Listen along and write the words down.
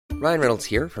Ryan Reynolds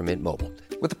here from Mint Mobile.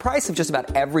 With the price of just about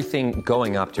everything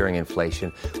going up during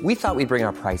inflation, we thought we'd bring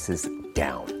our prices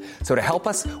down. So to help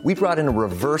us, we brought in a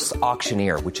reverse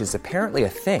auctioneer, which is apparently a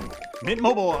thing. Mint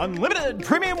Mobile Unlimited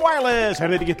Premium Wireless. How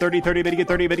to get 30, 30, bit to get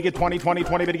 30, bit to get 20, 20,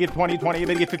 20, bit to get 20, 20,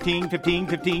 bit to get 15, 15,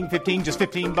 15, 15, just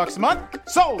 $15 a month?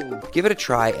 Sold! Give it a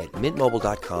try at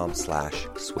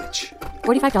mintmobile.com/switch.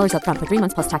 $45 up front for 3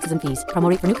 months plus taxes and fees. Promo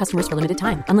rate for new customers for limited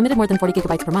time. Unlimited more than 40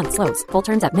 gigabytes per month. Slows full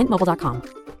terms at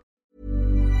mintmobile.com.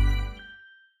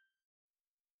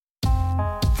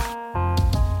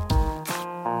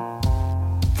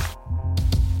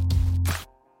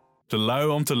 Te lui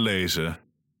om te lezen.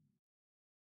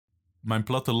 Mijn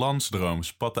plattelandsdroom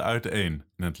spatte uiteen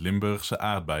in het Limburgse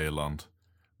aardbeienland.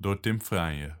 Door Tim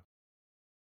Franje.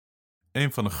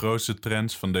 Een van de grootste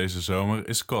trends van deze zomer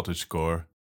is cottagecore.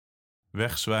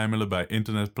 Wegzwijmelen bij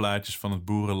internetplaatjes van het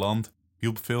boerenland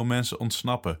hielp veel mensen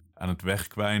ontsnappen aan het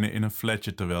wegkwijnen in een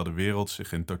flatje terwijl de wereld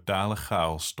zich in totale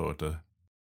chaos stortte.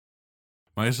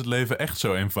 Maar is het leven echt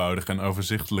zo eenvoudig en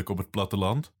overzichtelijk op het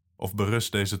platteland? Of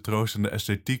berust deze troostende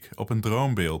esthetiek op een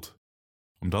droombeeld?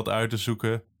 Om dat uit te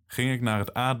zoeken ging ik naar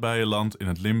het aardbeienland in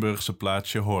het Limburgse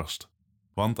plaatsje Horst.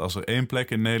 Want als er één plek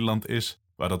in Nederland is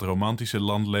waar dat romantische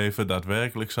landleven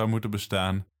daadwerkelijk zou moeten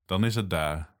bestaan, dan is het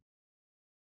daar.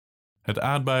 Het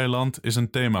aardbeienland is een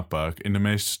themapark in de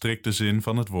meest strikte zin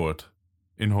van het woord.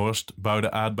 In Horst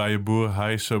bouwde aardbeienboer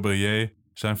Hai Sobrier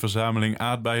zijn verzameling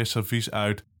aardbeienservies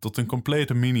uit tot een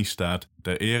complete mini-staat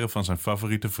ter ere van zijn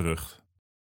favoriete vrucht.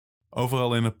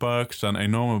 Overal in het park staan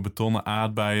enorme betonnen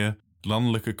aardbeien,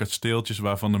 landelijke kasteeltjes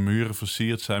waarvan de muren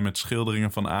versierd zijn met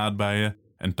schilderingen van aardbeien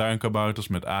en tuinkabouters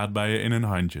met aardbeien in hun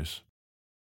handjes.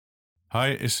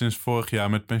 Hai is sinds vorig jaar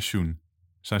met pensioen.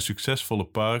 Zijn succesvolle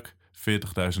park,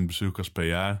 40.000 bezoekers per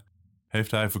jaar,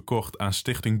 heeft hij verkocht aan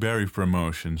Stichting Berry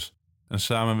Promotions, een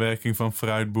samenwerking van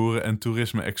fruitboeren en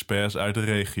toerisme-experts uit de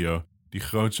regio die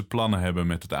grootse plannen hebben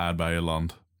met het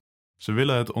aardbeienland. Ze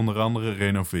willen het onder andere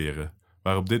renoveren,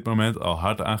 waar op dit moment al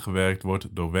hard aan gewerkt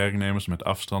wordt door werknemers met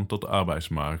afstand tot de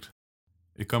arbeidsmarkt.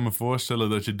 Ik kan me voorstellen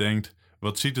dat je denkt,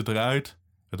 wat ziet het eruit?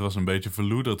 Het was een beetje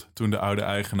verloederd toen de oude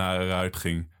eigenaar eruit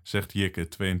ging, zegt Jikke,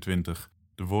 22,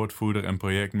 de woordvoerder en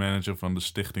projectmanager van de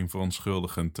Stichting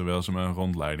Verontschuldigen, terwijl ze me een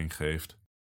rondleiding geeft.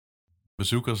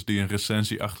 Bezoekers die een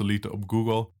recensie achterlieten op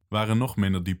Google waren nog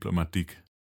minder diplomatiek.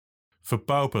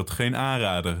 Verpauperd, geen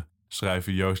aanrader,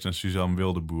 schrijven Joost en Suzanne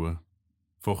Wildeboer.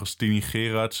 Volgens Tini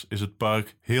Gerards is het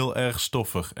park heel erg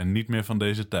stoffig en niet meer van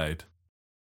deze tijd.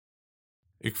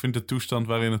 Ik vind de toestand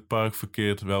waarin het park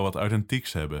verkeert wel wat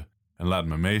authentieks hebben en laat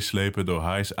me meeslepen door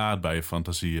Hai's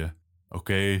aardbeienfantasieën.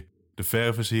 Oké, de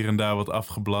verf is hier en daar wat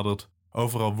afgebladderd,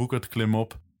 overal woekert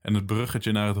klimop en het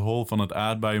bruggetje naar het hol van het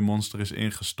aardbeienmonster is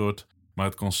ingestort, maar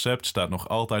het concept staat nog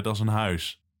altijd als een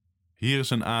huis. Hier is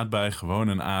een aardbei gewoon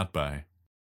een aardbei.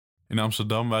 In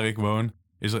Amsterdam, waar ik woon,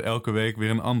 is er elke week weer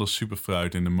een ander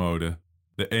superfruit in de mode.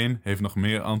 De een heeft nog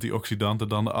meer antioxidanten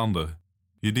dan de ander.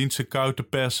 Je dient ze koud te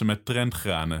persen met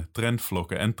trendgranen,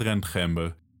 trendvlokken en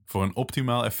trendgember voor een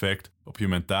optimaal effect op je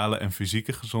mentale en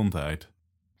fysieke gezondheid.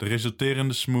 De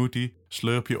resulterende smoothie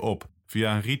slurp je op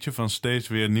via een rietje van steeds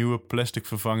weer nieuwe plastic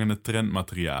vervangende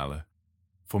trendmaterialen.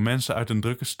 Voor mensen uit een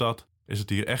drukke stad is het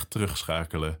hier echt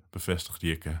terugschakelen, bevestigt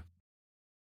Jikke.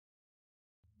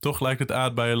 Toch lijkt het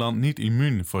aardbeienland niet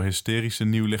immuun voor hysterische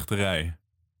nieuwlichterij.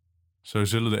 Zo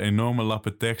zullen de enorme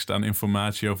lappen tekst aan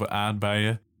informatie over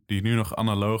aardbeien, die nu nog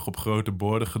analoog op grote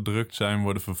borden gedrukt zijn,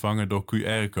 worden vervangen door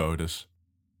QR-codes.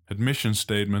 Het mission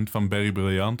statement van Berry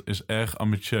Brilliant is erg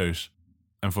ambitieus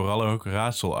en vooral ook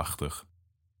raadselachtig.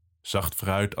 Zacht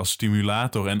fruit als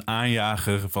stimulator en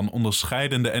aanjager van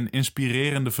onderscheidende en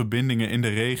inspirerende verbindingen in de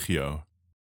regio.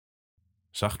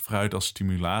 Zacht fruit als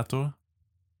stimulator?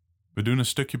 We doen een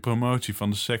stukje promotie van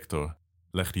de sector,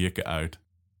 legt Jikke uit.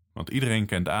 Want iedereen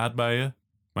kent aardbeien,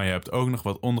 maar je hebt ook nog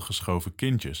wat ondergeschoven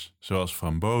kindjes, zoals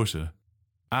frambozen.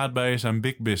 Aardbeien zijn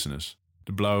big business.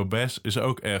 De blauwe bes is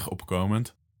ook erg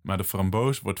opkomend, maar de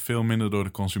framboos wordt veel minder door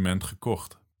de consument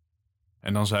gekocht.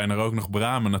 En dan zijn er ook nog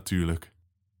bramen natuurlijk.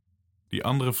 Die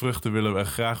andere vruchten willen we er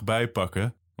graag bij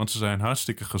pakken, want ze zijn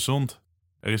hartstikke gezond.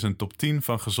 Er is een top 10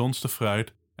 van gezondste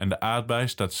fruit en de aardbei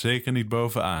staat zeker niet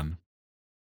bovenaan.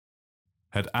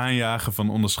 Het aanjagen van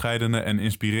onderscheidende en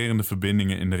inspirerende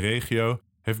verbindingen in de regio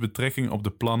heeft betrekking op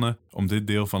de plannen om dit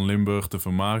deel van Limburg te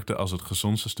vermarkten als het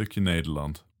gezondste stukje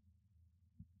Nederland.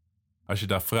 Als je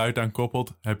daar fruit aan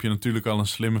koppelt, heb je natuurlijk al een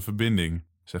slimme verbinding,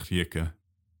 zegt Jikke.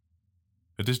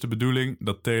 Het is de bedoeling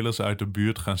dat telers uit de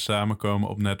buurt gaan samenkomen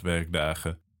op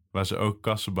netwerkdagen, waar ze ook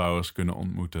kassenbouwers kunnen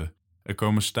ontmoeten. Er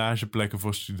komen stageplekken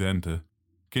voor studenten.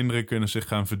 Kinderen kunnen zich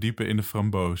gaan verdiepen in de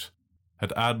framboos.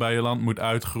 Het aardbeienland moet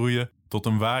uitgroeien tot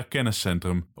een waar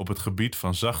kenniscentrum op het gebied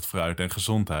van zacht fruit en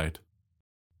gezondheid.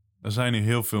 Er zijn hier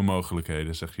heel veel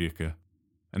mogelijkheden, zegt Jike.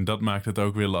 En dat maakt het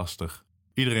ook weer lastig.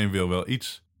 Iedereen wil wel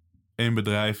iets. Eén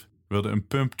bedrijf wilde een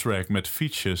pumptrack met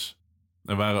fietsjes.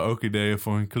 Er waren ook ideeën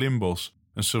voor een klimbos,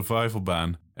 een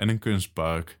survivalbaan en een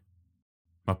kunstpark.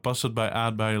 Maar past het bij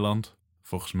Aardbeienland?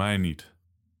 Volgens mij niet.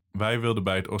 Wij wilden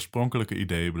bij het oorspronkelijke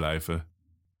idee blijven.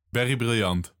 Berry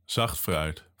briljant, zacht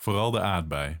fruit, vooral de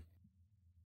aardbei.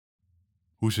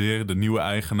 Hoezeer de nieuwe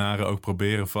eigenaren ook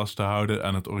proberen vast te houden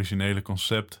aan het originele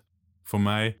concept, voor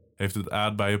mij heeft het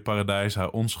aardbeienparadijs haar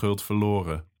onschuld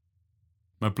verloren.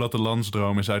 Mijn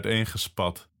plattelandsdroom is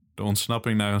uiteengespat, de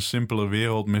ontsnapping naar een simpeler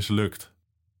wereld mislukt.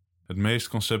 Het meest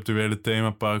conceptuele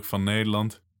themapark van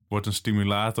Nederland wordt een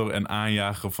stimulator en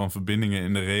aanjager van verbindingen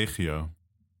in de regio.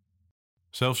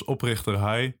 Zelfs oprichter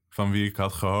Hai, van wie ik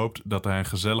had gehoopt dat hij een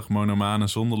gezellig monomane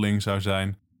zonderling zou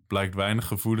zijn, blijkt weinig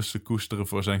gevoelens te koesteren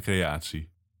voor zijn creatie.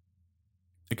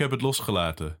 Ik heb het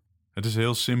losgelaten. Het is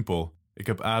heel simpel. Ik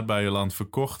heb Aardbeienland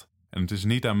verkocht en het is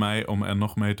niet aan mij om er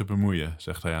nog mee te bemoeien,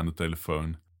 zegt hij aan de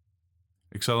telefoon.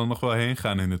 Ik zal er nog wel heen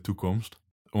gaan in de toekomst,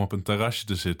 om op een terrasje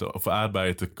te zitten of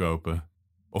aardbeien te kopen.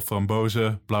 Of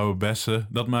frambozen, blauwe bessen,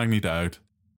 dat maakt niet uit.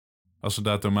 Als ze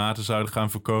daar tomaten zouden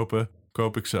gaan verkopen,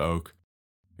 koop ik ze ook.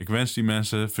 Ik wens die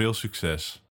mensen veel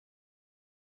succes.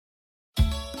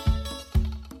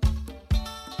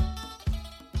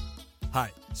 Hi,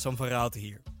 Sam van Raalte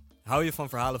hier. Hou je van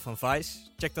verhalen van Vice?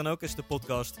 Check dan ook eens de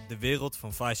podcast De Wereld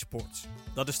van Vice Sports.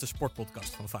 Dat is de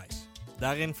sportpodcast van Vice.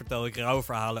 Daarin vertel ik rauwe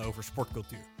verhalen over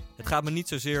sportcultuur. Het gaat me niet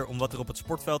zozeer om wat er op het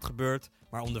sportveld gebeurt,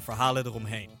 maar om de verhalen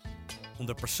eromheen. Om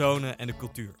de personen en de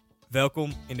cultuur.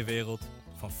 Welkom in de wereld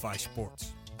van Vice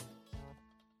Sports.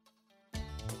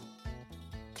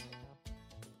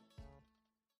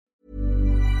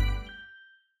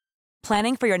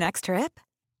 Planning for your next trip?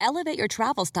 Elevate your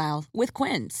travel style with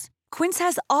Quince. Quince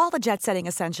has all the jet-setting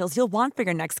essentials you'll want for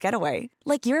your next getaway,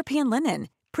 like European linen,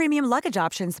 premium luggage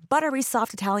options, buttery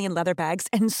soft Italian leather bags,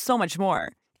 and so much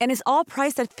more. And is all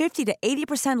priced at 50 to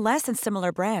 80% less than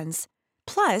similar brands.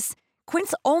 Plus,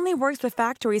 Quince only works with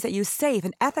factories that use safe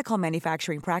and ethical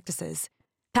manufacturing practices.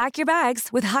 Pack your bags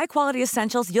with high-quality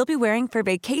essentials you'll be wearing for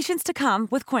vacations to come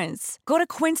with Quince. Go to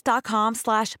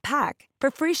quince.com/pack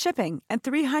for free shipping and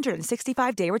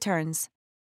 365-day returns.